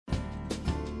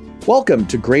Welcome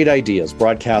to Great Ideas,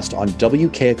 broadcast on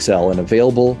WKXL and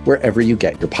available wherever you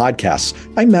get your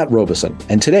podcasts. I'm Matt Robeson,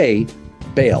 and today,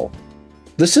 bail.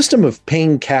 The system of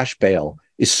paying cash bail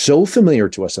is so familiar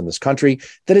to us in this country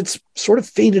that it's sort of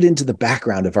faded into the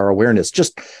background of our awareness,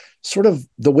 just sort of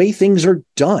the way things are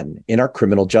done in our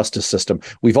criminal justice system.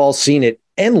 We've all seen it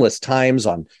endless times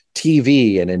on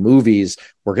TV and in movies.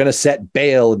 We're going to set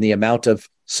bail in the amount of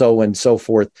so and so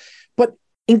forth. But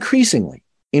increasingly,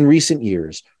 in recent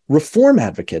years, reform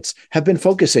advocates have been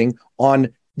focusing on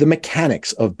the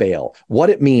mechanics of bail, what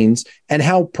it means, and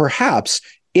how perhaps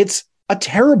it's a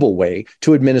terrible way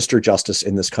to administer justice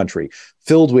in this country,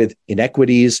 filled with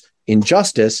inequities,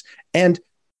 injustice, and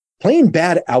plain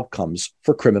bad outcomes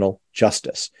for criminal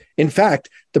justice. In fact,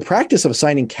 the practice of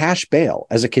assigning cash bail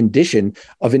as a condition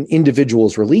of an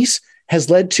individual's release has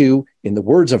led to, in the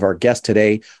words of our guest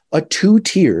today, a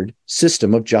two-tiered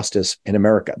system of justice in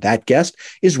America. That guest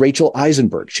is Rachel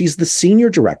Eisenberg. She's the Senior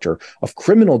Director of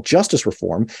Criminal Justice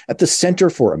Reform at the Center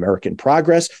for American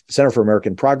Progress. The Center for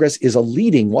American Progress is a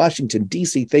leading Washington,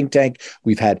 D.C. think tank.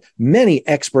 We've had many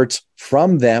experts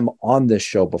from them on this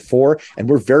show before, and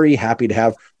we're very happy to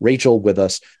have Rachel with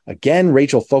us. Again,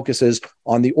 Rachel focuses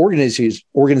on the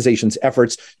organization's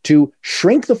efforts to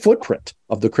shrink the footprint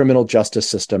of the criminal justice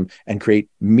system and create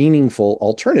meaningful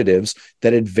alternatives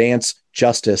that advance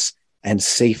justice and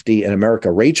safety in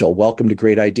America. Rachel, welcome to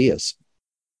Great Ideas.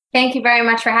 Thank you very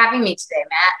much for having me today,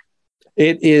 Matt.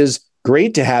 It is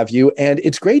great to have you, and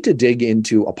it's great to dig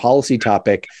into a policy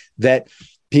topic that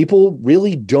people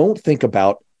really don't think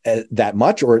about that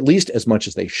much, or at least as much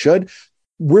as they should.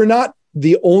 We're not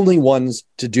the only ones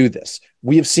to do this.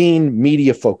 We have seen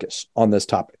media focus on this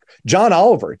topic. John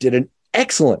Oliver did an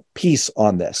excellent piece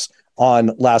on this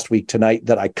on Last Week Tonight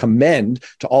that I commend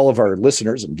to all of our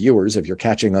listeners and viewers if you're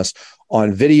catching us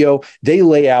on video. They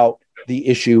lay out the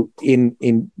issue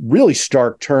in really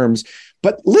stark terms.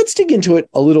 But let's dig into it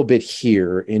a little bit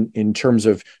here in terms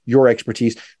of your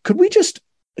expertise. Could we just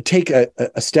take a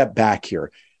step back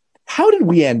here? How did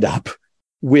we end up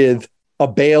with a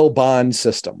bail bond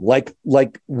system like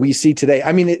we see today?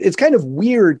 I mean, it's kind of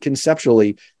weird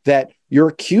conceptually that you're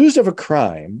accused of a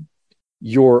crime,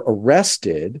 you're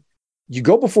arrested, you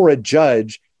go before a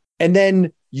judge, and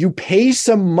then you pay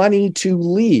some money to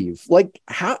leave. Like,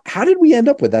 how did we end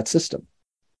up with that system?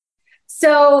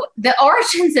 So the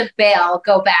origins of bail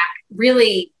go back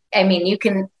really, I mean, you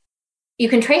can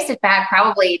trace it back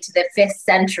probably to the 5th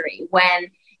century when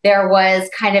there was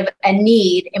kind of a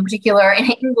need, in particular in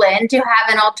England, to have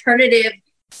an alternative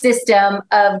system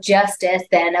of justice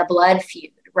than a blood feud,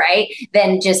 right?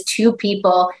 Than just two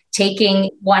people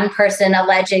taking one person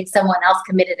alleging someone else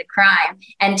committed a crime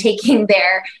and taking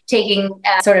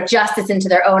sort of justice into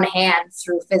their own hands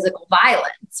through physical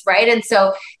violence, right? And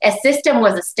so a system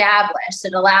was established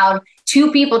that allowed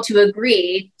two people to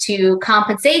agree to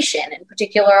compensation, in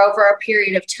particular over a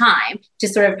period of time, to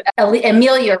sort of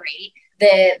ameliorate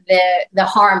the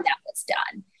harm that was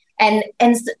done.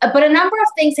 But a number of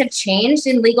things have changed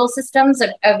in legal systems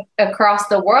across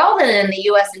the world and in the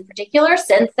US in particular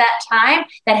since that time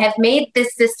that have made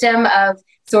this system of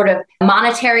sort of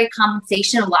monetary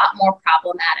compensation a lot more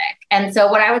problematic. And so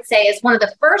what I would say is one of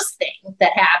the first things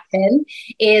that happened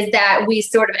is that we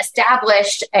sort of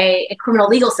established a criminal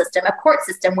legal system, a court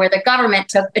system where the government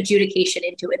took adjudication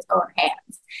into its own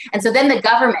hands. And so then the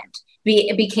government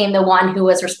became the one who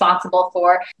was responsible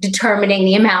for determining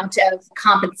the amount of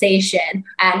compensation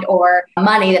and or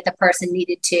money that the person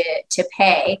needed to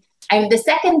pay. And the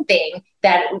second thing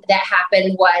that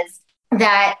happened was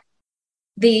that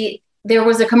there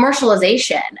was a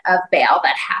commercialization of bail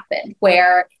that happened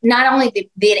where not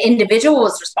only the individual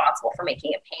was responsible for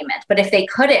making a payment, but if they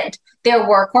couldn't, there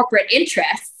were corporate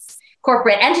interests,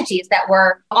 corporate entities that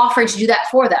were offering to do that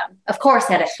for them, of course,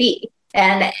 at a fee.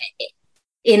 And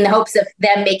in the hopes of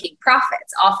them making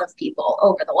profits off of people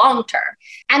over the long term.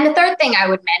 And the third thing I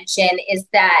would mention is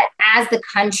that as the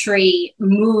country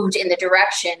moved in the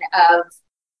direction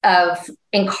of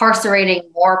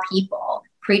incarcerating more people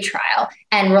pre-trial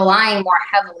and relying more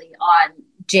heavily on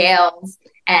jails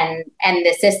and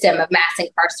the system of mass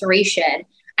incarceration,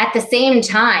 at the same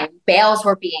time, bails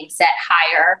were being set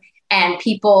higher and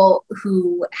people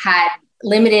who had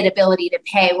limited ability to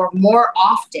pay were more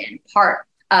often part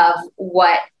of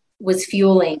what was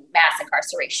fueling mass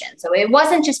incarceration. So it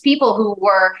wasn't just people who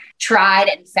were tried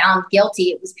and found guilty.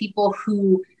 It was people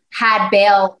who had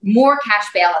bail, more cash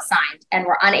bail assigned and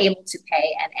were unable to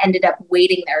pay and ended up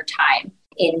waiting their time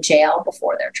in jail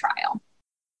before their trial.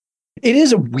 It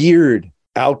is a weird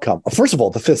outcome. First of all,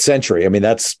 the 5th century, I mean,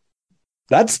 that's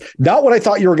That's not what I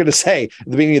thought you were going to say at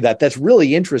the beginning of that. That's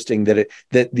really interesting that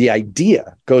the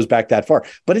idea goes back that far,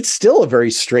 but it's still a very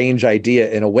strange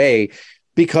idea in a way,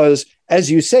 because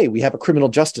as you say, we have a criminal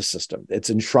justice system. It's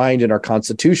enshrined in our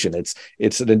Constitution.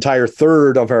 It's an entire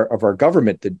third of our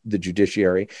government, the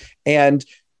judiciary. And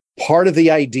part of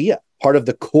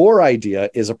the core idea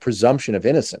is a presumption of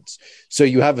innocence. So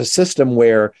you have a system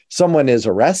where someone is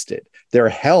arrested, they're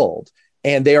held,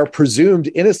 and they are presumed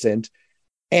innocent.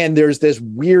 And there's this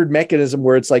weird mechanism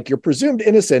where it's like, you're presumed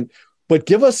innocent, but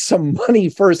give us some money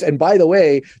first. And by the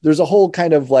way, there's a whole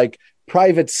kind of like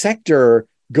private sector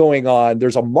going on.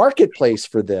 There's a marketplace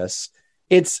for this.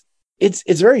 It's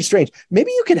very strange.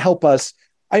 Maybe you can help us.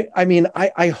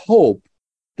 I hope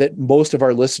that most of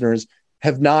our listeners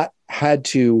have not had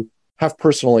to have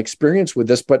personal experience with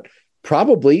this, but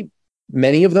probably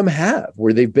many of them have,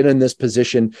 where they've been in this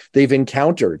position. They've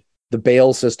encountered the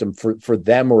bail system for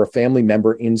them or a family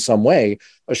member in some way.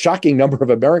 A shocking number of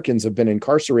Americans have been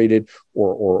incarcerated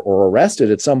or arrested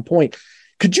at some point.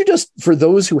 Could you just, for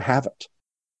those who haven't,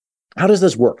 how does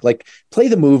this work? Like, play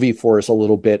the movie for us a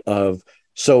little bit of,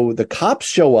 so the cops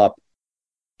show up,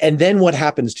 and then what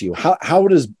happens to you? How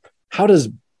does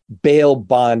bail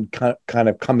bond kind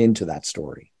of come into that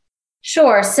story?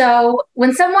 Sure. So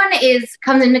when someone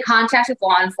comes into contact with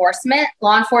law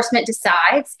enforcement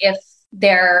decides if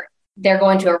they're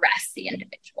going to arrest the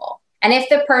individual. And if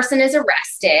the person is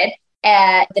arrested,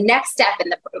 the next step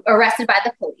arrested by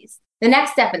the police, the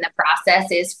next step in the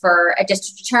process is for a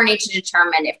district attorney to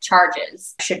determine if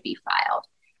charges should be filed.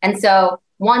 And so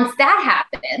once that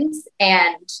happens,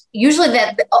 and usually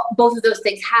both of those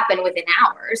things happen within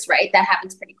hours, right? That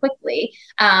happens pretty quickly.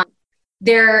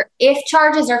 If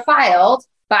charges are filed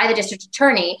by the district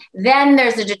attorney, then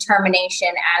there's a determination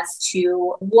as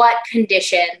to what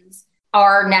conditions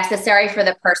are necessary for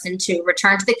the person to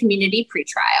return to the community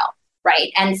pretrial,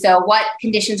 right? And so what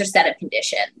conditions are set of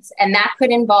conditions? And that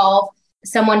could involve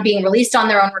someone being released on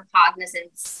their own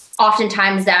recognizance.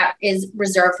 Oftentimes that is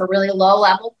reserved for really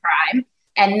low-level crime.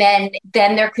 And then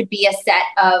there could be a set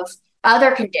of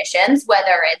other conditions,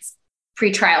 whether it's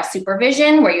pretrial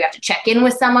supervision, where you have to check in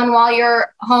with someone while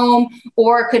you're home,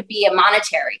 or it could be a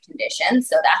monetary condition.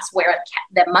 So that's where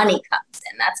the money comes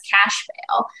in. That's cash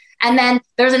bail. And then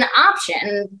there's an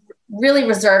option really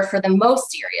reserved for the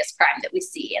most serious crime that we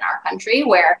see in our country,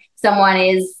 where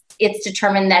it's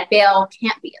determined that bail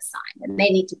can't be assigned and they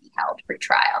need to be held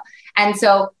pretrial. And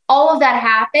so all of that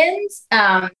happens,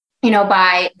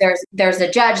 there's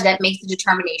a judge that makes a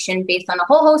determination based on a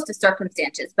whole host of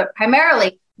circumstances, but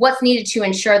primarily what's needed to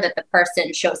ensure that the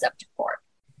person shows up to court.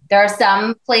 There are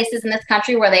some places in this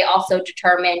country where they also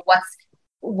determine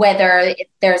whether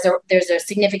there's a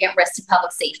significant risk to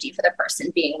public safety for the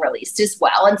person being released as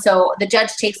well. And so the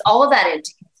judge takes all of that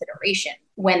into consideration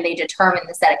when they determine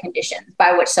the set of conditions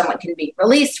by which someone can be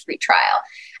released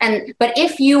pretrial. But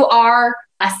if you are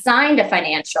assigned a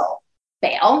financial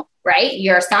bail, right,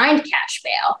 you're assigned cash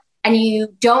bail, and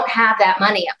you don't have that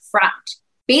money up front,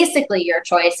 basically your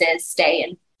choice is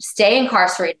stay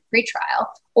incarcerated pretrial,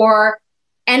 or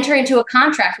enter into a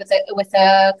contract with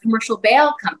a commercial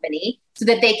bail company so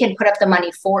that they can put up the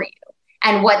money for you.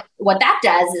 And what that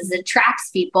does is it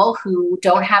attracts people who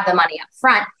don't have the money up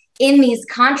front in these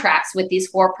contracts with these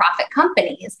for-profit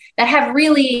companies that have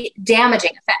really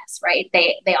damaging effects, right?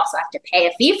 They also have to pay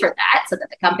a fee for that so that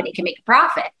the company can make a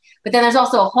profit. But then there's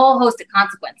also a whole host of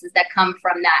consequences that come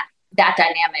from that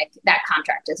dynamic, that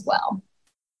contract as well.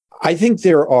 I think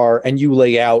there are, and you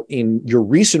lay out in your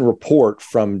recent report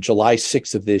from July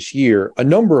 6th of this year, a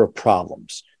number of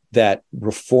problems that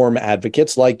reform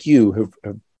advocates like you have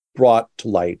brought to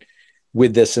light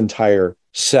with this entire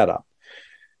setup.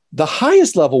 The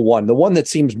highest level one, the one that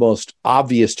seems most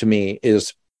obvious to me,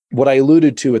 is what I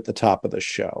alluded to at the top of the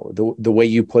show. The way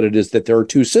you put it is that there are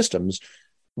two systems,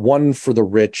 one for the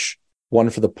rich, one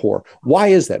for the poor. Why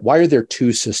is that? Why are there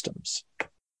two systems?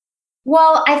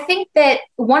 Well, I think that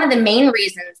one of the main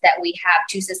reasons that we have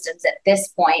two systems at this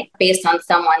point, based on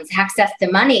someone's access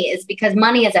to money, is because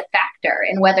money is a factor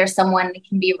in whether someone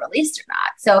can be released or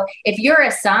not. So if you're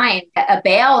assigned a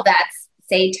bail that's,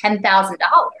 say, $10,000,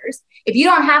 if you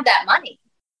don't have that money,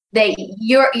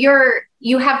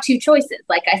 you have two choices,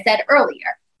 like I said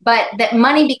earlier. But that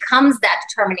money becomes that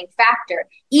determining factor,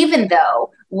 even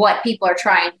though what people are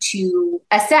trying to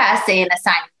assess in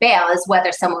assigned bail is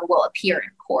whether someone will appear in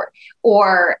court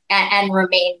and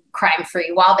remain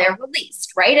crime-free while they're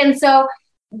released, right? And so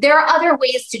there are other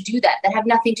ways to do that have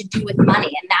nothing to do with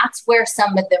money. And that's where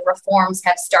some of the reforms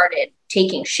have started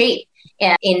taking shape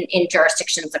in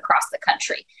jurisdictions across the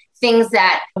country. things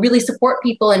that really support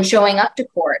people in showing up to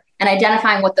court and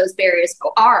identifying what those barriers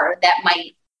are that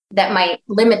might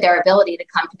limit their ability to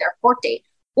come to their court date,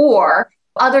 or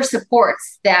other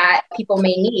supports that people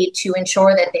may need to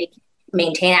ensure that they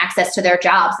maintain access to their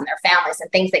jobs and their families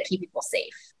and things that keep people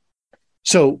safe.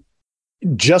 So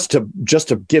just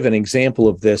to give an example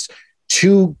of this,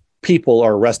 two people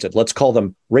are arrested. Let's call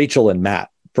them Rachel and Matt,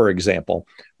 for example.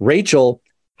 Rachel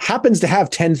happens to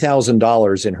have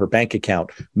 $10,000 in her bank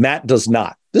account. Matt does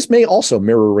not. This may also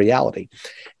mirror reality.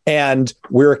 And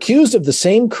we're accused of the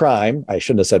same crime. I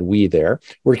shouldn't have said we there.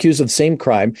 We're accused of the same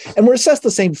crime, and we're assessed the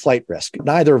same flight risk.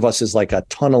 Neither of us is like a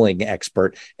tunneling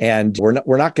expert, and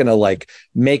we're not going to like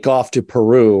make off to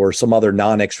Peru or some other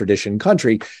non-extradition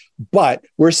country, but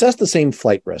we're assessed the same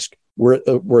flight risk.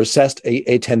 We're assessed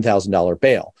a $10,000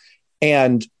 bail,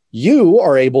 and you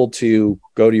are able to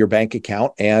go to your bank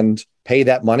account and pay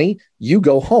that money. You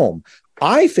go home.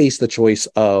 I face the choice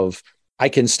of I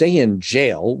can stay in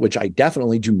jail, which I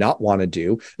definitely do not want to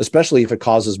do, especially if it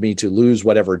causes me to lose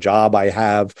whatever job I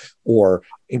have or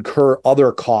incur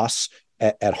other costs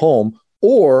at home,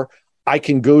 or I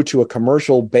can go to a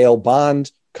commercial bail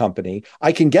bond company.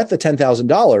 I can get the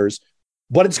 $10,000,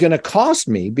 but it's going to cost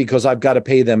me because I've got to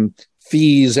pay them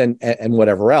fees and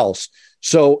whatever else.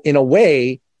 So in a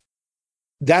way,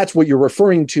 that's what you're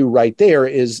referring to right there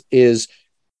is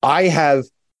I have,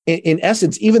 in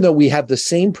essence, even though we have the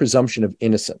same presumption of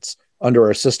innocence under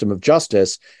our system of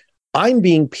justice, I'm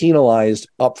being penalized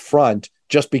up front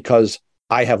just because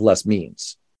I have less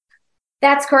means.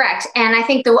 That's correct. And I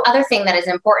think the other thing that is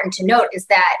important to note is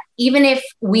that even if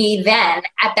we then,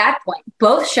 at that point,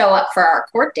 both show up for our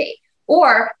court date,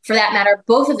 or for that matter,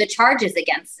 both of the charges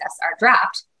against us are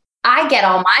dropped, I get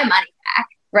all my money back,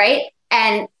 right?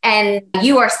 And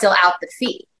you are still out the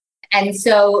fee. And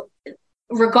so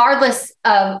regardless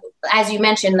of, as you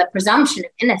mentioned, the presumption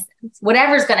of innocence,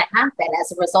 whatever's going to happen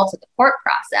as a result of the court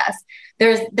process,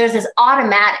 there's this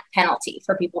automatic penalty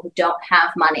for people who don't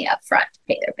have money up front to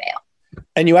pay their bail.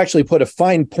 And you actually put a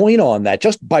fine point on that,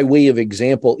 just by way of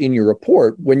example, in your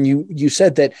report, when you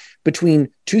said that between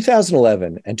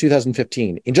 2011 and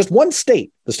 2015, in just one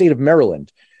state, the state of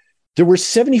Maryland, there were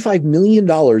 $75 million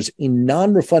in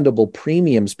non-refundable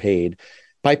premiums paid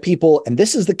by people, and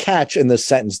this is the catch in this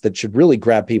sentence that should really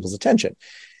grab people's attention.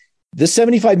 This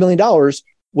 $75 million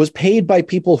was paid by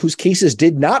people whose cases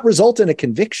did not result in a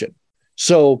conviction.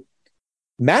 So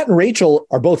Matt and Rachel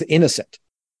are both innocent.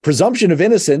 Presumption of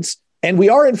innocence, and we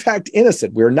are in fact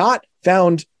innocent. We're not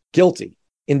found guilty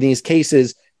in these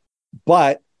cases,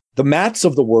 but the Matts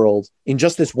of the world in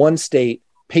just this one state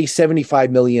pay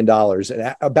 $75 million,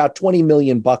 and about $20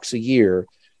 million a year,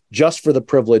 just for the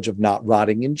privilege of not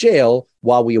rotting in jail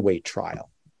while we await trial.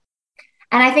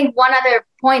 And I think one other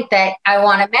point that I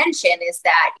want to mention is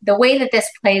that the way that this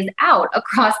plays out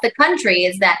across the country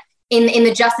is that in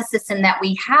the justice system that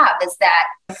we have is that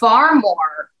far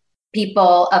more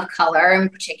people of color, in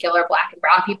particular Black and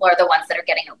brown people, are the ones that are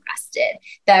getting arrested,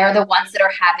 that are the ones that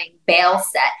are having bail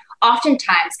set,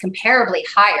 oftentimes comparably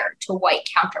higher to white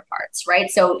counterparts,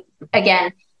 right? So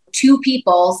again, two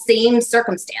people, same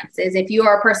circumstances. If you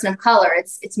are a person of color,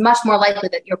 it's much more likely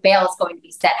that your bail is going to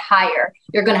be set higher.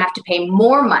 You're going to have to pay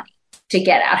more money to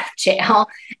get out of jail.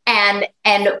 And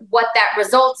what that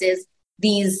results is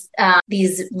these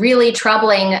really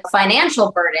troubling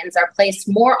financial burdens are placed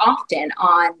more often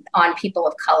on people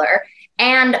of color.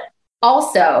 And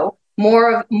also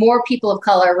more people of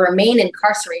color remain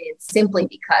incarcerated simply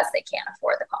because they can't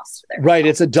afford the cost of their right.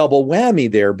 It's a double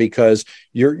whammy there because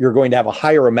you're going to have a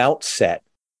higher amount set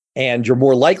and you're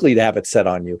more likely to have it set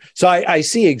on you. So I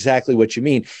see exactly what you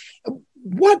mean.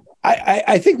 What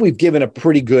I think we've given a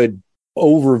pretty good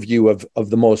overview of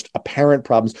the most apparent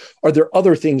problems. Are there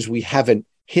other things we haven't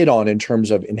hit on in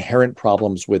terms of inherent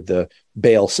problems with the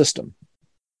bail system?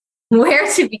 Where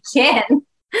to begin?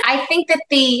 I think that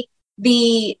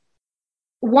the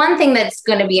one thing that's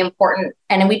going to be important,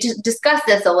 and we just discussed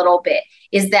this a little bit,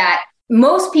 is that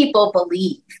most people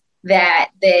believe that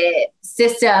the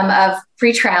system of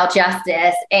pretrial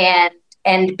justice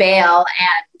and bail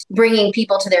and bringing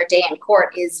people to their day in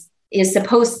court is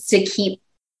supposed to keep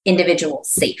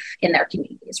individuals safe in their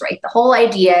communities, right? The whole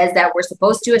idea is that we're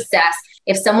supposed to assess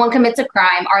if someone commits a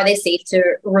crime, are they safe to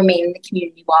remain in the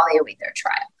community while they await their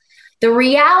trial? The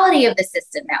reality of the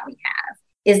system that we have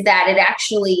is that it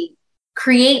actually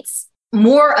creates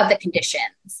more of the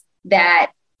conditions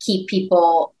that keep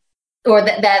people or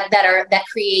that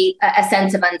create a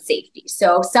sense of unsafety.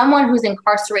 So someone who's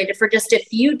incarcerated for just a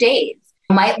few days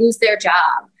might lose their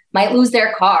job, might lose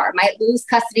their car, might lose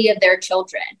custody of their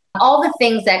children. All the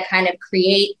things that kind of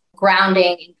create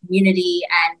grounding in community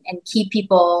and keep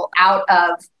people out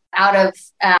of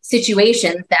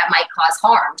situations that might cause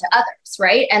harm to others,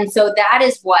 right? And so that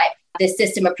is what the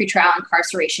system of pretrial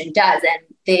incarceration does. And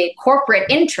the corporate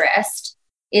interest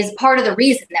is part of the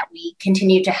reason that we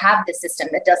continue to have the system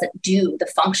that doesn't do the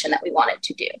function that we want it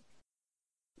to do.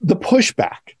 The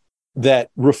pushback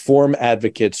that reform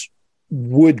advocates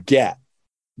would get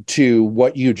to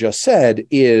what you just said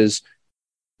is,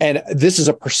 and this is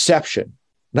a perception,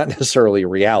 not necessarily a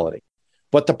reality,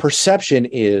 but the perception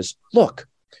is, look,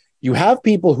 you have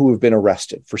people who have been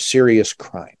arrested for serious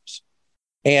crimes.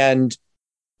 And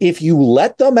if you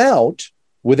let them out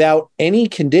without any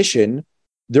condition,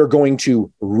 they're going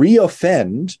to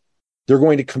reoffend, they're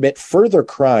going to commit further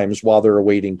crimes while they're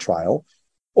awaiting trial.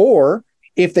 Or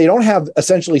if they don't have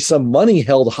essentially some money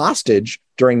held hostage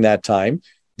during that time,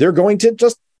 they're going to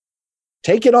just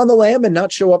take it on the lam and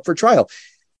not show up for trial.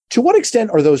 To what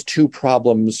extent are those two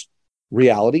problems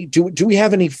reality? Do we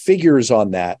have any figures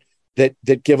on that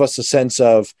give us a sense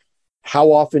of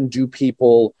how often do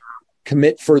people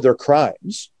commit further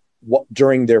crimes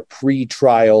during their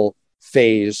pre-trial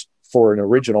phase for an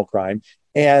original crime,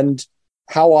 and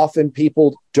how often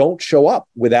people don't show up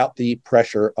without the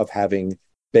pressure of having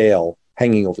bail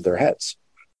hanging over their heads?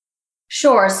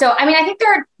 Sure. So, I mean, I think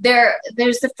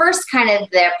there's the first kind of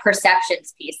the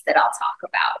perceptions piece that I'll talk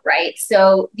about, right?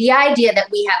 So the idea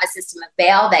that we have a system of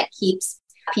bail that keeps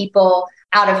people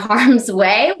out of harm's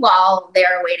way while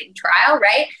they're awaiting trial,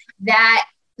 right?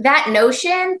 That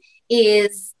notion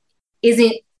is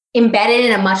embedded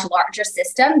in a much larger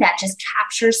system that just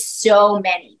captures so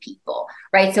many people,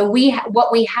 right? So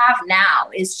what we have now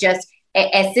is just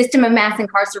a system of mass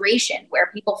incarceration where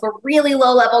people for really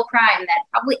low level crime that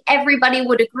probably everybody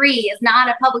would agree is not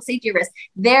a public safety risk,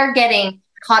 they're getting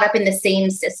caught up in the same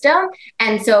system.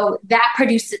 And so that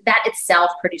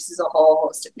itself produces a whole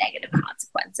host of negative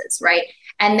consequences, right?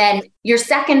 And then your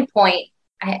second point,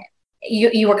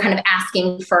 you were kind of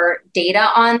asking for data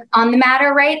on the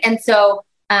matter, right? And so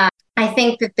I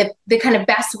think that the kind of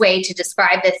best way to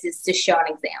describe this is to show an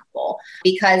example,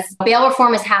 because bail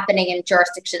reform is happening in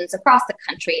jurisdictions across the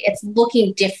country. It's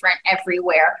looking different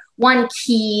everywhere. One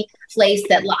key place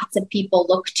that lots of people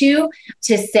look to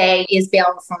say, is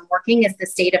bail reform working, is the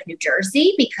state of New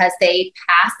Jersey, because they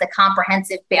passed the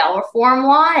comprehensive bail reform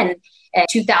law in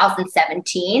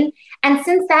 2017. And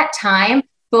since that time,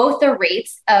 both the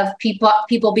rates of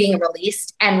people being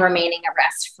released and remaining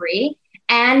arrest-free,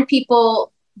 and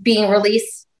people being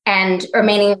released and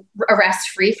remaining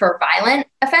arrest-free for violent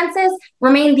offenses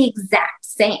remain the exact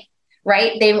same,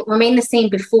 right? They remain the same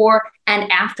before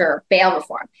and after bail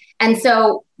reform. And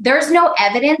so there's no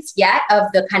evidence yet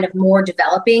of the kind of more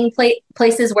developing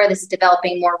places where this is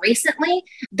developing more recently.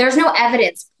 There's no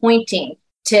evidence pointing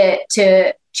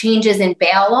to changes in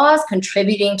bail laws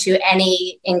contributing to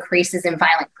any increases in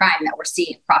violent crime that we're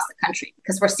seeing across the country,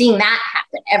 because we're seeing that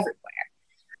happen everywhere.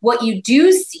 What you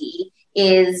do see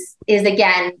is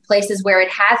again, places where it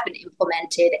has been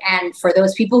implemented. And for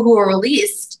those people who are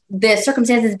released, the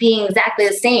circumstances being exactly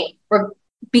the same,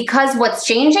 because what's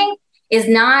changing is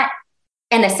not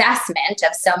an assessment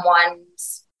of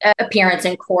someone's appearance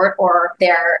in court or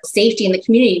their safety in the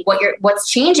community.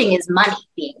 What's changing is money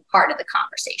being part of the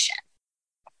conversation.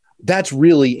 That's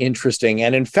really interesting.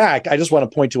 And in fact, I just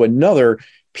want to point to another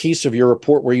piece of your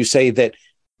report where you say that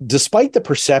despite the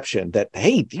perception that,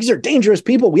 hey, these are dangerous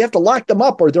people, we have to lock them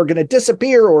up or they're going to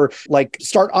disappear or like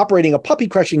start operating a puppy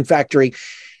crushing factory,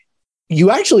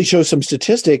 you actually show some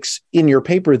statistics in your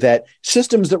paper that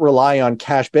systems that rely on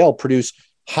cash bail produce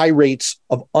high rates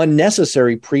of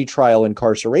unnecessary pretrial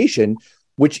incarceration,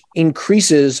 which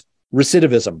increases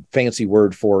recidivism, fancy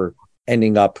word for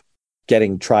ending up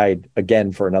getting tried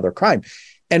again for another crime.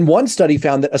 And one study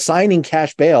found that assigning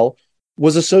cash bail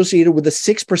was associated with a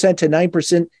 6% to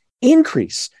 9%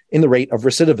 increase in the rate of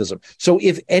recidivism. So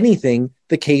if anything,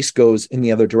 the case goes in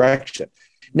the other direction.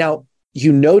 Now,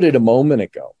 you noted a moment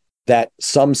ago that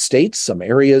some states, some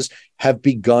areas have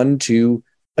begun to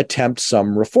attempt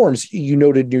some reforms. You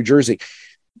noted New Jersey.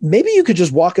 Maybe you could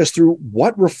just walk us through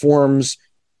what reforms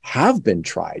have been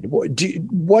tried.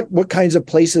 What kinds of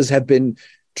places have been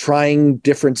trying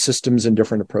different systems and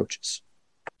different approaches?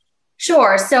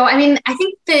 Sure. So, I mean, I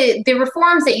think the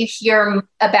reforms that you hear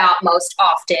about most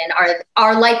often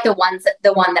are like the one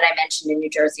that I mentioned in New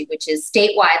Jersey, which is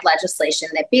statewide legislation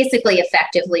that basically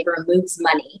effectively removes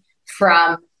money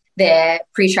from the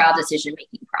pretrial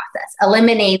decision-making process. process,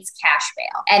 eliminates cash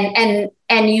bail.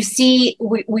 And you see,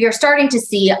 we are starting to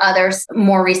see others,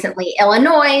 more recently,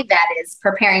 Illinois, that is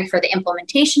preparing for the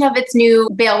implementation of its new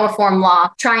bail reform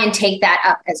law, try and take that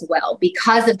up as well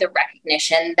because of the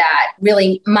recognition that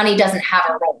really money doesn't have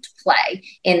a role to play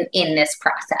in this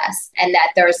process, and that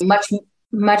there's a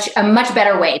much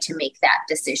better way to make that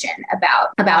decision about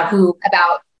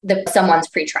someone's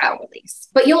pretrial release.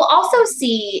 But you'll also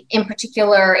see, in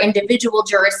particular, individual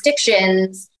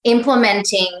jurisdictions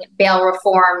implementing bail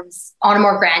reforms on a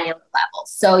more granular level.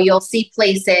 So you'll see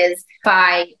places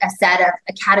by a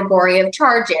category of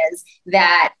charges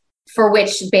that for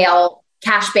which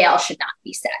cash bail should not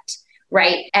be set,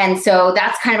 right? And so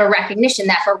that's kind of a recognition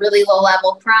that for really low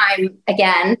level crime,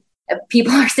 again,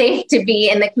 people are safe to be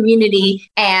in the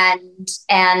community, and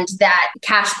that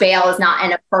cash bail is not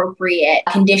an appropriate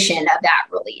condition of that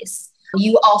release.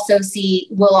 Will also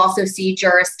see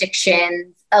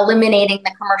jurisdictions eliminating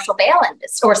the commercial bail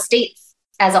industry, or states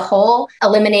as a whole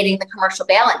eliminating the commercial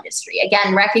bail industry.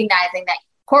 Again, recognizing that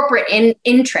corporate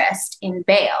interest in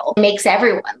bail makes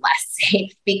everyone less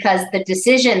safe, because the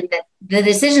decisions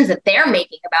that they're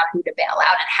making about who to bail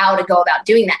out and how to go about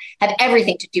doing that have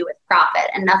everything to do with profit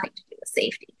and nothing to do with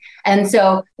safety. And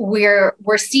so we're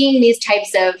seeing these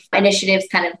types of initiatives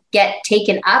kind of get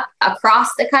taken up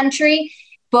across the country,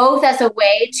 both as a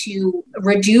way to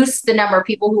reduce the number of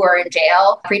people who are in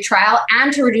jail pre-trial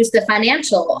and to reduce the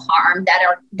financial harm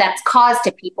that's caused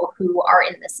to people who are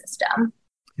in the system.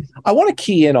 I want to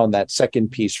key in on that second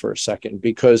piece for a second,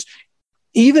 because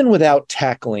even without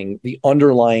tackling the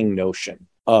underlying notion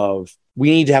of we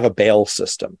need to have a bail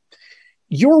system,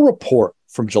 your report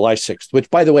from July 6th, which,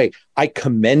 by the way, I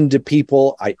commend to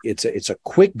people. It's a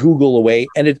quick Google away,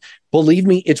 and believe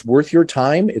me, it's worth your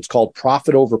time. It's called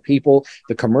Profit Over People,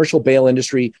 the Commercial Bail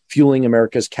Industry Fueling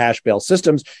America's Cash Bail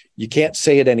Systems. You can't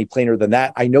say it any plainer than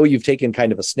that. I know you've taken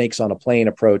kind of a snakes on a plane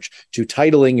approach to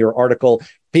titling your article.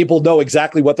 People know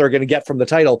exactly what they're going to get from the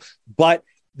title, but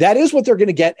that is what they're going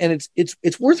to get. And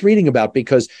it's worth reading about,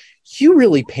 because you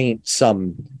really paint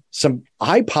some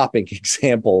eye-popping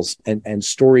examples and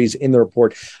stories in the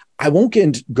report. I won't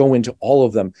go into all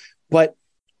of them, but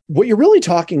what you're really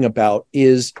talking about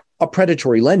is a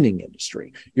predatory lending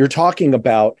industry. You're talking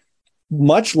about,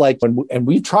 much like and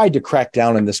we've tried to crack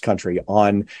down in this country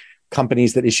on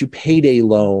companies that issue payday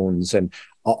loans and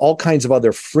all kinds of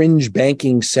other fringe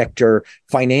banking sector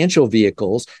financial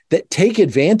vehicles that take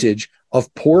advantage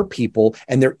of poor people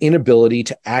and their inability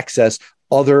to access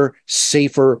other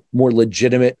safer, more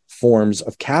legitimate forms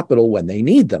of capital when they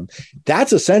need them.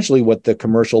 That's essentially what the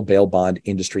commercial bail bond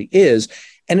industry is.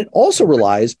 And it also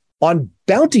relies on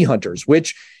bounty hunters,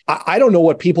 which I don't know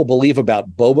what people believe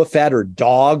about Boba Fett or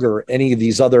Dog or any of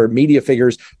these other media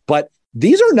figures, but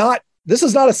this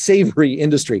is not a savory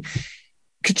industry.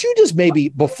 Could you just maybe,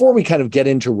 before we kind of get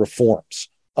into reforms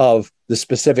of the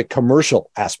specific commercial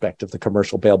aspect of the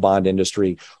commercial bail bond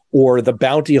industry or the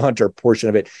bounty hunter portion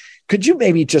of it, could you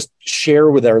maybe just share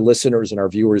with our listeners and our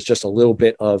viewers just a little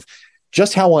bit of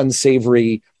just how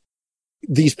unsavory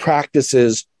these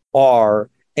practices are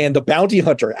and the bounty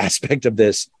hunter aspect of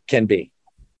this can be?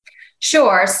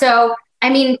 Sure. So, I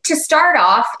mean, to start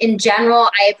off, in general,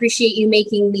 I appreciate you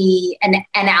making an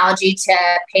analogy to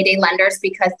payday lenders,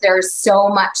 because there's so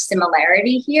much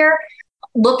similarity here.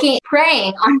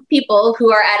 Preying on people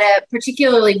who are at a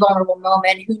particularly vulnerable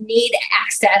moment, who need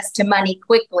access to money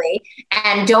quickly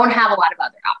and don't have a lot of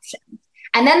other options.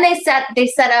 And then they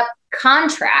set up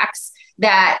contracts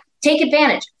that take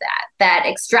advantage of that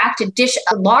extract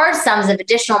large sums of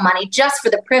additional money just for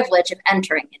the privilege of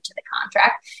entering into the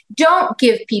contract, don't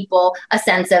give people a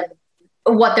sense of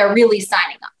what they're really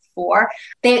signing up for.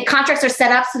 The contracts are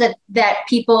set up so that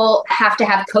people have to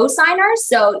have co-signers.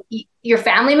 So your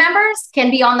family members can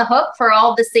be on the hook for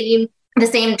all the same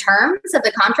terms of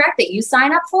the contract that you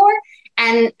sign up for.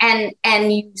 And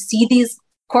you see these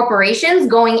corporations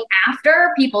going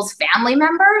after people's family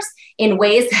members in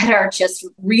ways that are just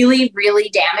really, really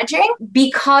damaging,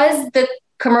 because the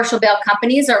commercial bail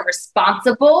companies are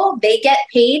responsible. They get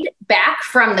paid back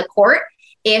from the court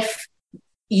if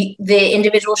the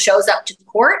individual shows up to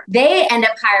court. They end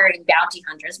up hiring bounty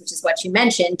hunters, which is what you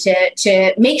mentioned,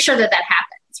 to make sure that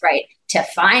happens, right? To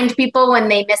find people when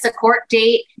they miss a court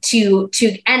date,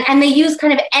 and they use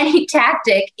kind of any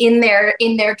tactic in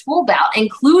their tool belt,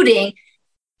 including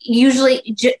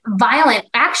usually violent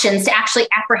actions to actually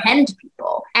apprehend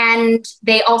people. And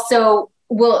they also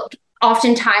will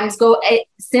oftentimes go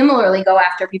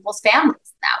after people's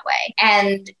families that way.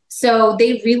 And so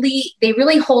they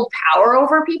really hold power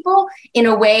over people in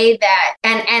a way that,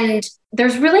 and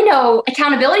there's really no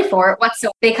accountability for it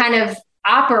whatsoever. They kind of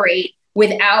operate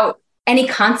without any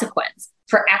consequence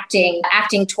for acting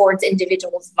towards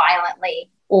individuals violently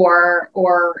or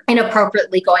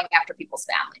inappropriately going after people's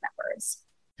family members.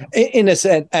 In a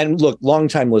sense, and look,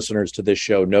 longtime listeners to this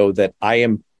show know that I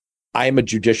am a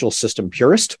judicial system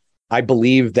purist. I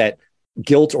believe that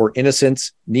guilt or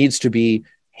innocence needs to be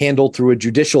handled through a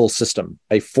judicial system,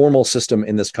 a formal system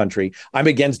in this country. I'm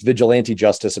against vigilante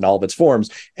justice in all of its forms.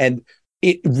 And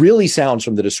it really sounds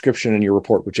from the description in your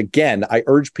report, which again, I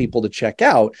urge people to check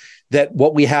out, that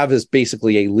what we have is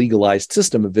basically a legalized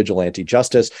system of vigilante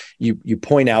justice. You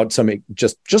point out some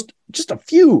just a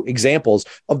few examples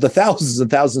of the thousands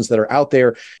and thousands that are out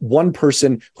there. One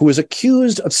person who was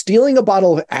accused of stealing a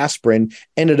bottle of aspirin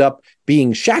ended up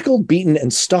being shackled, beaten,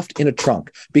 and stuffed in a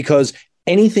trunk because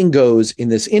anything goes in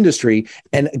this industry.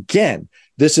 And again,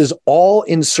 this is all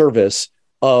in service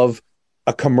of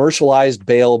a commercialized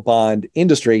bail bond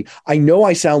industry. I know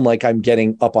I sound like I'm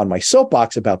getting up on my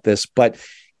soapbox about this, but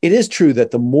it is true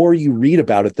that the more you read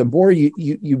about it, the more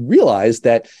you realize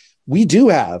that we do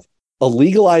have a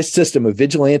legalized system of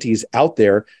vigilantes out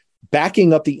there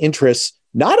backing up the interests,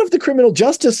 not of the criminal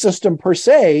justice system per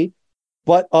se,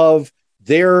 but of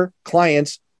their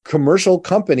clients, commercial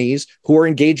companies who are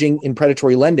engaging in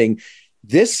predatory lending.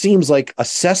 This seems like a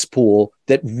cesspool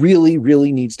that really,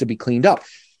 really needs to be cleaned up.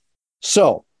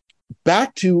 So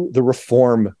back to the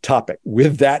reform topic,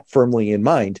 with that firmly in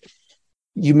mind,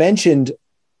 you mentioned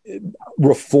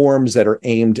reforms that are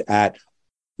aimed at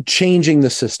changing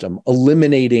the system,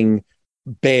 eliminating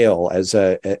bail as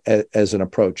an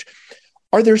approach.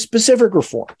 Are there specific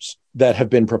reforms that have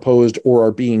been proposed or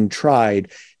are being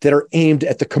tried that are aimed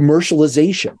at the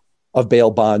commercialization of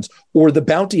bail bonds or the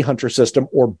bounty hunter system,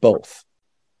 or both?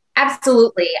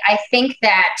 Absolutely. I think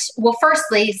that, well,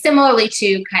 firstly, similarly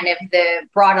to kind of the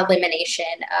broad elimination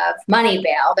of money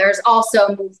bail, there's also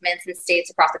movements in states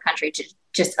across the country to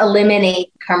just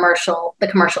eliminate the commercial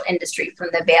industry from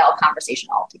the bail conversation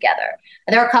altogether.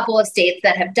 There are a couple of states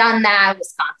that have done that.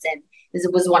 Wisconsin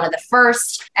was one of the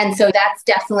first. And so that's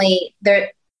definitely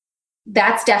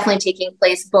taking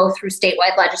place both through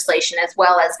statewide legislation as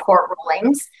well as court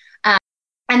rulings.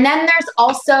 And then there's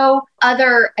also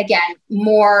other, again,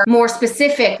 more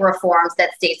specific reforms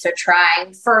that states are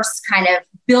trying. First, kind of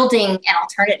building an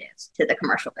alternative to the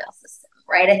commercial bail system,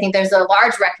 right? I think there's a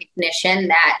large recognition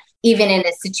that even in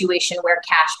a situation where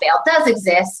cash bail does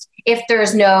exist, if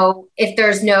there's no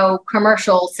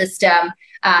commercial system,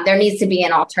 there needs to be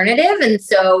an alternative. And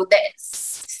so the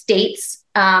states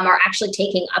are actually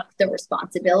taking up the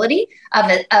responsibility of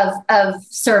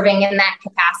serving in that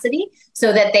capacity,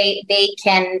 so that they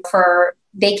can put,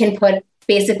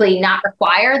 basically not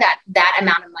require that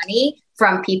amount of money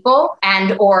from people,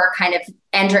 and or kind of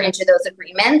enter into those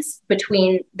agreements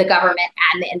between the government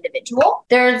and the individual.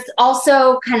 There's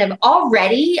also kind of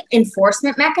already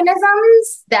enforcement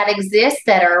mechanisms that exist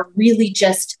that are really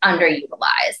just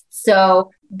underutilized. So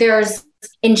there's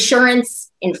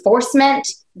insurance enforcement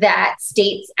that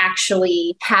states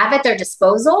actually have at their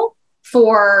disposal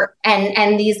for,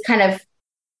 and these kind of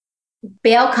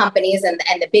bail companies and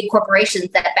the big corporations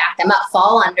that back them up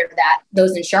fall under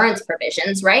those insurance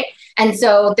provisions, right? And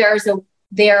so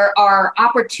there are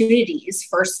opportunities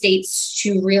for states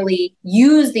to really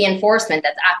use the enforcement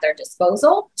that's at their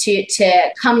disposal to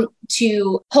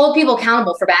hold people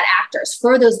accountable for bad actors,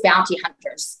 for those bounty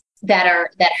hunters that are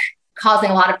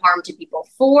causing a lot of harm to people,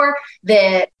 for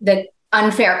the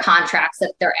unfair contracts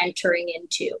that they're entering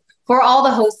into, for all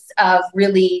the hosts of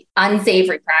really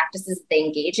unsavory practices that they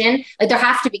engage in. Like, there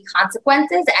have to be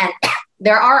consequences, and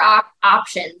there are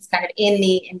options kind of in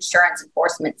the insurance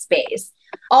enforcement space.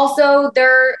 Also,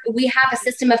 we have a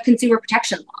system of consumer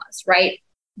protection laws, right?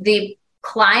 The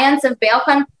clients of bail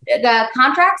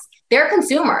contracts, they're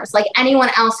consumers like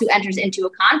anyone else who enters into a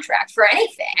contract for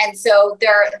anything. And so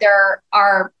there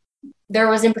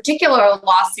was in particular a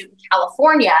lawsuit in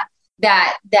California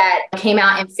that came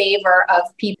out in favor of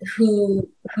people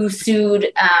who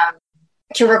sued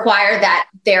to require that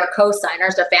their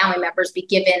co-signers, their family members, be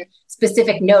given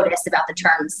specific notice about the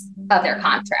terms of their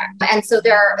contract. And so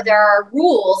there are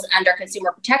rules under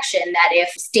consumer protection that if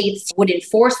states would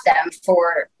enforce them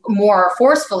for more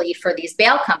forcefully for these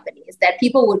bail companies, that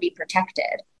people would be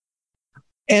protected.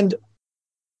 And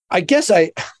I guess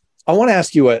I want to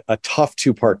ask you a tough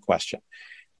two-part question,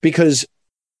 because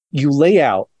you lay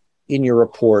out in your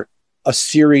report a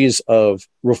series of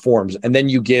reforms, and then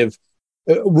you give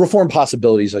reform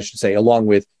possibilities, I should say, along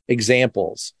with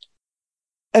examples.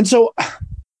 And so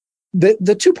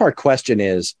the two-part question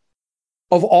is,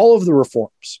 of all of the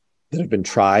reforms that have been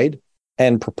tried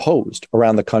and proposed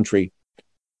around the country,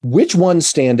 which ones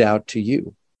stand out to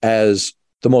you as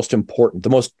the most important, the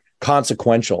most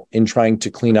consequential in trying to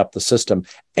clean up the system?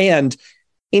 And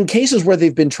in cases where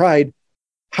they've been tried,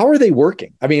 how are they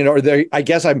working? I mean, I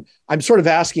guess I'm sort of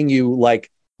asking you, like,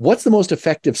 what's the most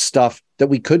effective stuff that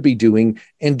we could be doing?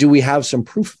 And do we have some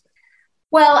proof?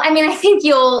 Well, I mean, I think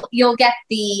you'll get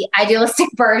the idealistic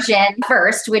version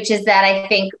first, which is that I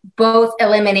think both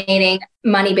eliminating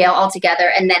money bail altogether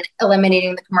and then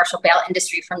eliminating the commercial bail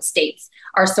industry from states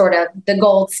are sort of the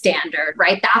gold standard,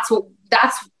 right?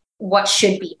 That's what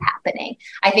should be happening.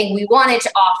 I think we wanted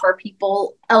to offer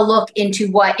people a look into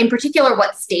what, in particular,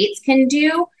 what states can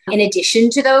do in addition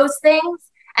to those things.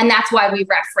 And that's why we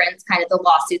reference kind of the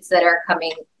lawsuits that are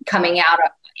coming out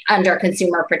under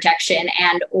consumer protection,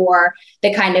 and or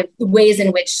the kind of ways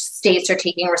in which states are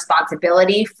taking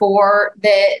responsibility for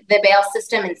the bail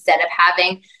system instead of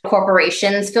having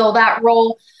corporations fill that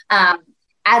role,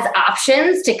 as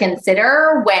options to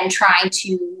consider when trying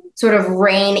to sort of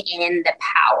rein in the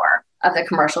power of the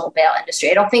commercial bail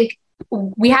industry. I don't think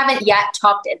we haven't yet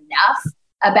talked enough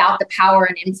about the power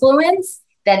and influence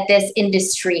that this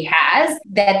industry has,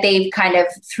 that they've kind of,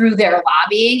 through their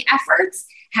lobbying efforts,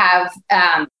 have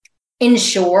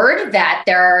ensured that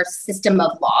there are a system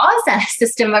of laws and a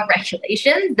system of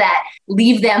regulations that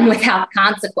leave them without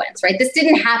consequence, right? This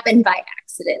didn't happen by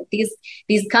accident.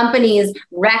 These companies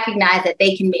recognize that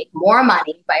they can make more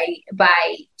money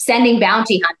by sending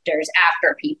bounty hunters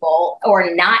after people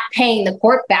or not paying the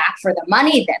court back for the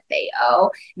money that they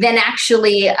owe than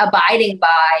actually abiding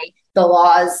by the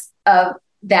laws of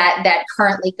that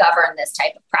currently govern this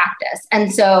type of practice.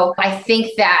 And so I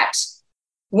think that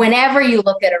whenever you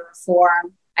look at a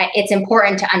reform, it's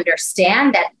important to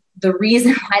understand that the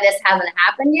reason why this hasn't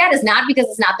happened yet is not because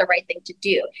it's not the right thing to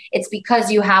do. It's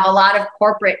because you have a lot of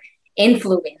corporate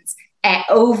influence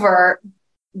over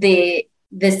the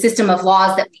system of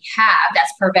laws that we have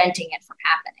that's preventing it from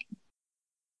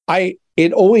happening.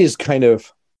 It always kind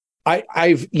of,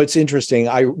 it's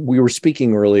interesting. We were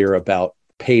speaking earlier about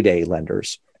payday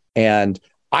lenders, and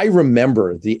I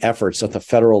remember the efforts at the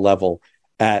federal level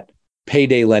at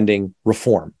payday lending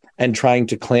reform and trying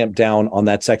to clamp down on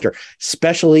that sector,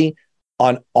 especially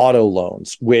on auto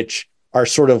loans, which are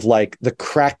sort of like the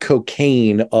crack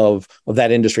cocaine of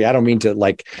that industry. I don't mean to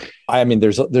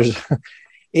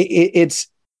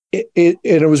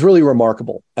it was really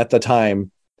remarkable at the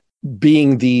time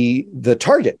being the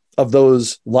target of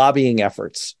those lobbying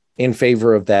efforts in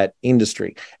favor of that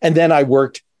industry. And then I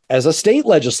worked as a state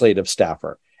legislative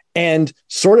staffer, and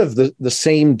sort of the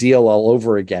same deal all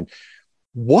over again.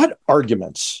 What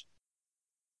arguments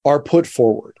are put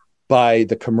forward by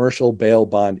the commercial bail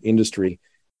bond industry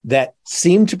that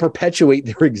seem to perpetuate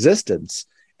their existence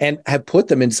and have put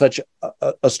them in such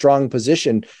a strong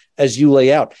position as you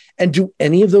lay out? And do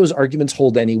any of those arguments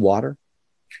hold any water?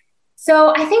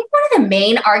 So I think one of the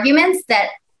main arguments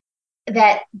that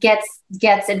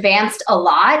gets advanced a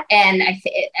lot, and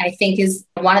I think is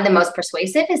one of the most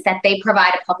persuasive, is that they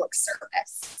provide a public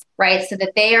service, right? So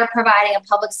that they are providing a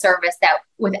public service that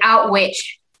without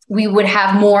which we would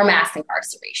have more mass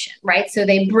incarceration, right? So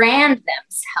they brand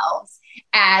themselves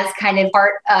as kind of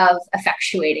part of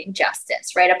effectuating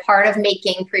justice, right? A part of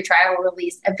making pretrial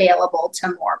release available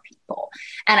to more people.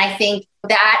 And I think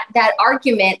that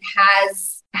argument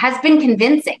has been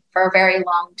convincing for a very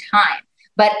long time.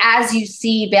 But as you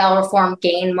see bail reform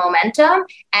gain momentum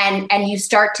and you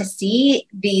start to see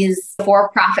these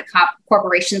for-profit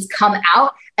corporations come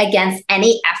out against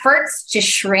any efforts to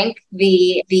shrink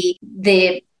the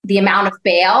amount of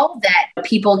bail that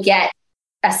people get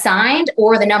assigned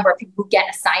or the number of people who get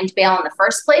assigned bail in the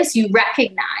first place, you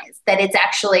recognize that it's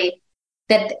actually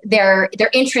that their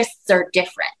interests are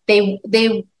different.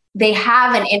 They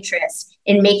have an interest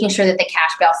in making sure that the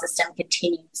cash bail system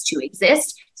continues to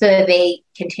exist so that they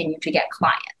continue to get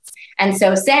clients. And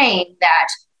so saying that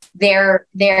they're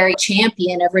a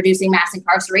champion of reducing mass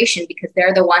incarceration because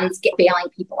they're the ones bailing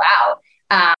people out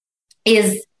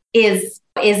is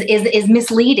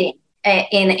misleading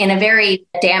in a very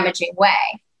damaging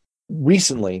way.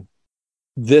 Recently,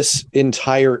 this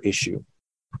entire issue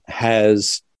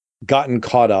has gotten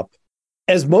caught up,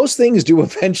 as most things do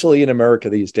eventually in America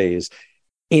these days,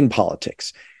 in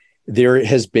politics. There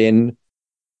has been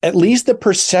at least the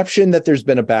perception that there's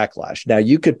been a backlash. Now,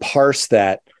 you could parse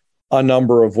that a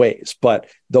number of ways, but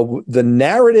the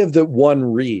narrative that one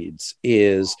reads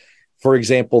is, for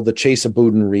example, the Chesa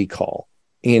Boudin recall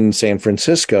in San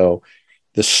Francisco.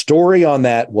 The story on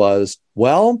that was,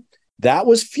 well, that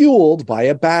was fueled by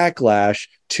a backlash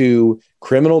to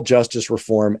criminal justice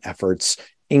reform efforts,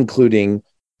 including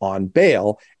on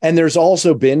bail. And there's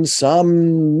also been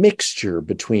some mixture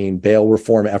between bail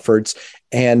reform efforts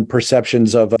and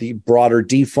perceptions of the broader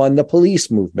defund the police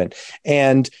movement.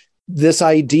 And this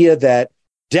idea that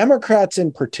Democrats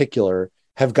in particular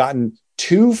have gotten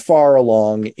too far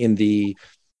along in the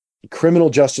criminal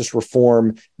justice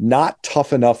reform, not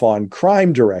tough enough on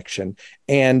crime direction.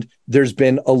 And there's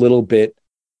been a little bit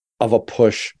of a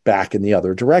push back in the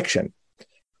other direction.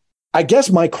 I guess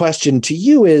my question to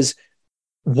you is,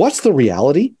 what's the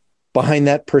reality behind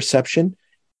that perception?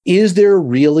 Is there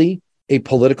really a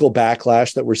political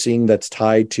backlash that we're seeing that's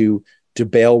tied to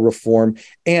bail reform?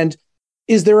 And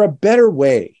is there a better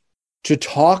way to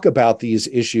talk about these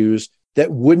issues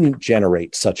that wouldn't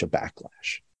generate such a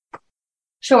backlash?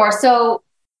 Sure. So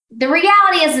the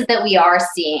reality is that we are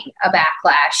seeing a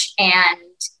backlash, and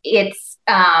it's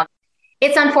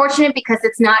unfortunate because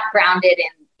it's not grounded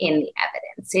in the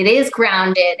evidence. It is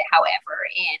grounded, however,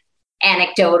 in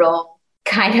anecdotal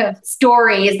kind of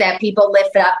stories that people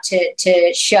lift up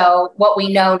to show what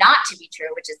we know not to be true,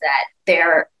 which is that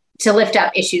they're to lift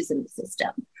up issues in the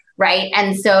system, right?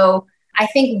 And so I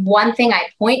think one thing I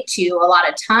point to a lot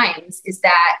of times is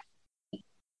that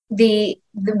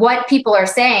what people are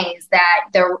saying is that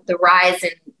the rise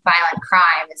in violent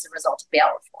crime is a result of bail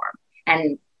reform.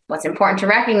 And what's important to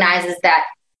recognize is that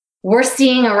we're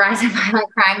seeing a rise in violent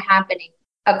crime happening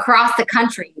across the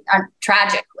country,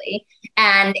 tragically,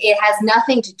 and it has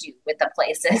nothing to do with the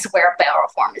places where bail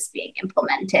reform is being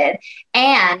implemented.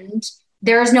 And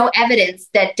there's no evidence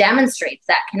that demonstrates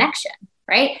that connection,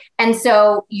 right? And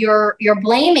so you're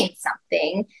blaming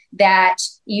something that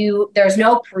there's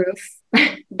no proof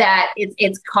that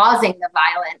it's causing the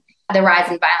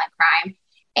rise in violent crime.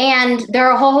 And there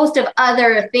are a whole host of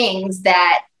other things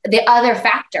the other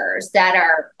factors that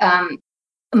are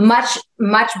much,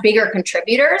 much bigger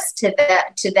contributors to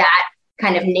that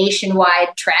kind of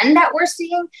nationwide trend that we're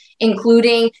seeing,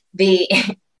 including the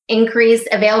increased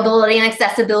availability and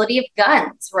accessibility of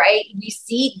guns, right? We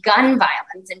see gun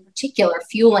violence in particular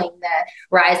fueling the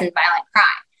rise in violent crime.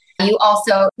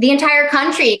 The entire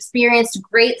country experienced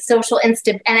great social and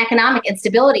economic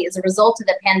instability as a result of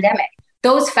the pandemic.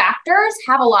 Those factors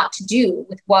have a lot to do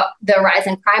with what the rise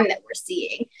in crime that we're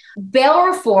seeing. Bail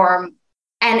reform,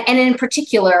 and in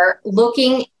particular,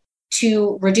 looking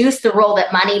to reduce the role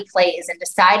that money plays in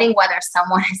deciding whether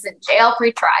someone is in jail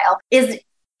pre-trial, is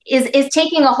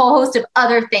taking a whole host of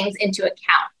other things into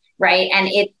account, right? And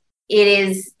it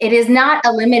is not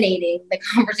eliminating the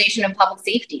conversation of public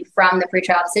safety from the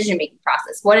pretrial decision-making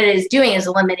process. What it is doing is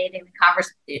eliminating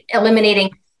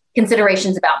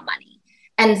considerations about money.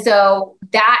 And so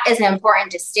that is an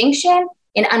important distinction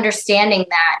in understanding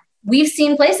that we've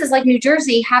seen places like New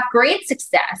Jersey have great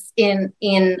success in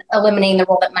eliminating the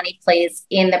role that money plays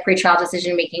in the pretrial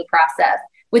decision-making process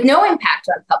with no impact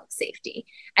on public safety.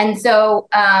 And so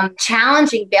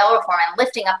challenging bail reform and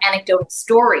lifting up anecdotal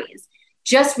stories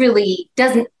just really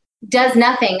does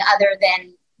nothing other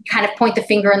than kind of point the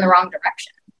finger in the wrong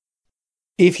direction.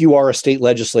 If you are a state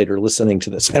legislator listening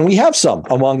to this, and we have some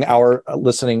among our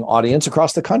listening audience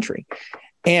across the country,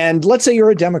 and let's say you're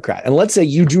a Democrat, and let's say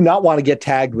you do not want to get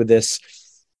tagged with this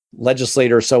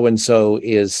legislator so-and-so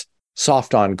is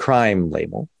soft on crime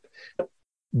label,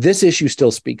 this issue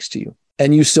still speaks to you,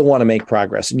 and you still want to make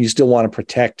progress, and you still want to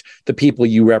protect the people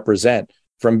you represent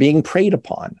from being preyed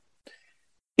upon.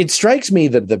 It strikes me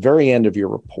that at the very end of your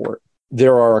report,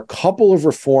 there are a couple of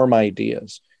reform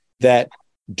ideas that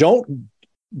don't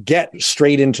get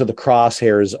straight into the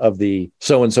crosshairs of the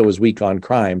so-and-so is weak on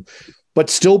crime, but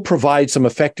still provide some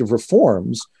effective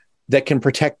reforms that can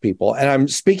protect people. And I'm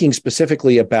speaking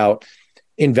specifically about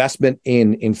investment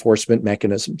in enforcement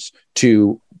mechanisms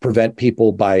to prevent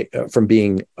people from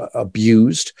being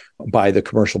abused by the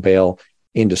commercial bail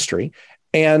industry,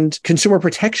 and consumer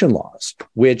protection laws,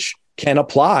 which can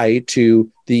apply to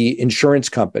the insurance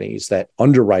companies that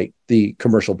underwrite the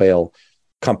commercial bail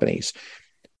companies.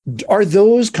 Are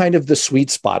those kind of the sweet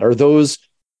spot? Are those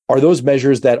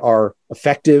measures that are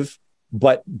effective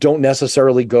but don't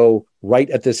necessarily go right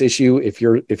at this issue if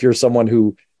you're someone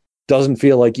who doesn't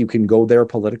feel like you can go there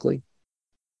politically?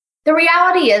 The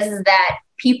reality is that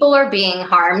people are being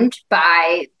harmed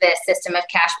by the system of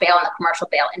cash bail and the commercial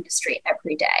bail industry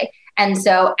every day. And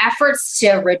so efforts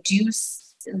to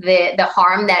reduce the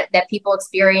harm that people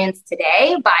experience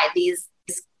today by these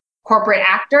corporate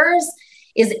actors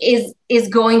is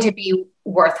going to be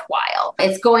worthwhile.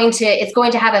 It's going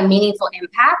to have a meaningful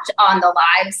impact on the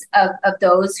lives of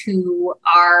those who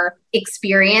are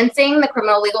experiencing the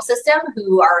criminal legal system,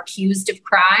 who are accused of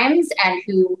crimes and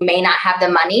who may not have the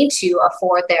money to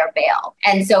afford their bail.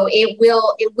 And so it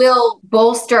will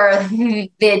bolster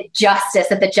the justice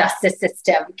that the justice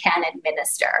system can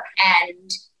administer.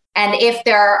 And if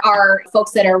there are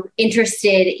folks that are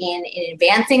interested in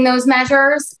advancing those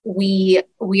measures, we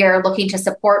are looking to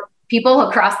support people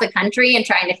across the country and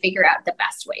trying to figure out the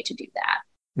best way to do that.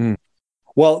 Mm.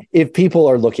 Well, if people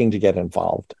are looking to get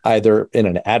involved, either in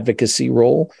an advocacy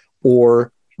role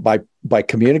or by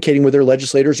communicating with their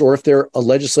legislators, or if they're a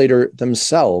legislator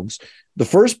themselves, the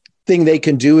first thing they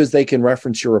can do is they can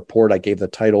reference your report. I gave the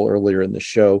title earlier in the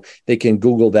show. They can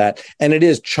Google that. And it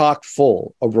is chock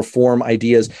full of reform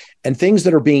ideas and things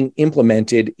that are being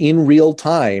implemented in real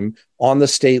time on the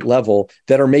state level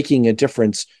that are making a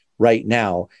difference right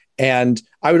now. And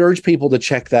I would urge people to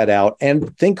check that out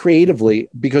and think creatively,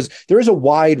 because there is a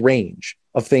wide range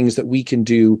of things that we can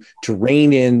do to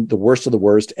rein in the worst of the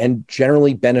worst and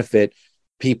generally benefit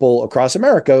people across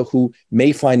America who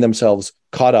may find themselves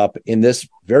caught up in this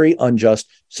very unjust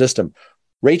system.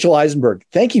 Rachel Eisenberg,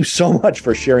 thank you so much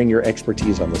for sharing your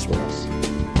expertise on this with us.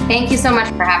 Thank you so much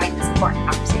for having this important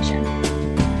conversation.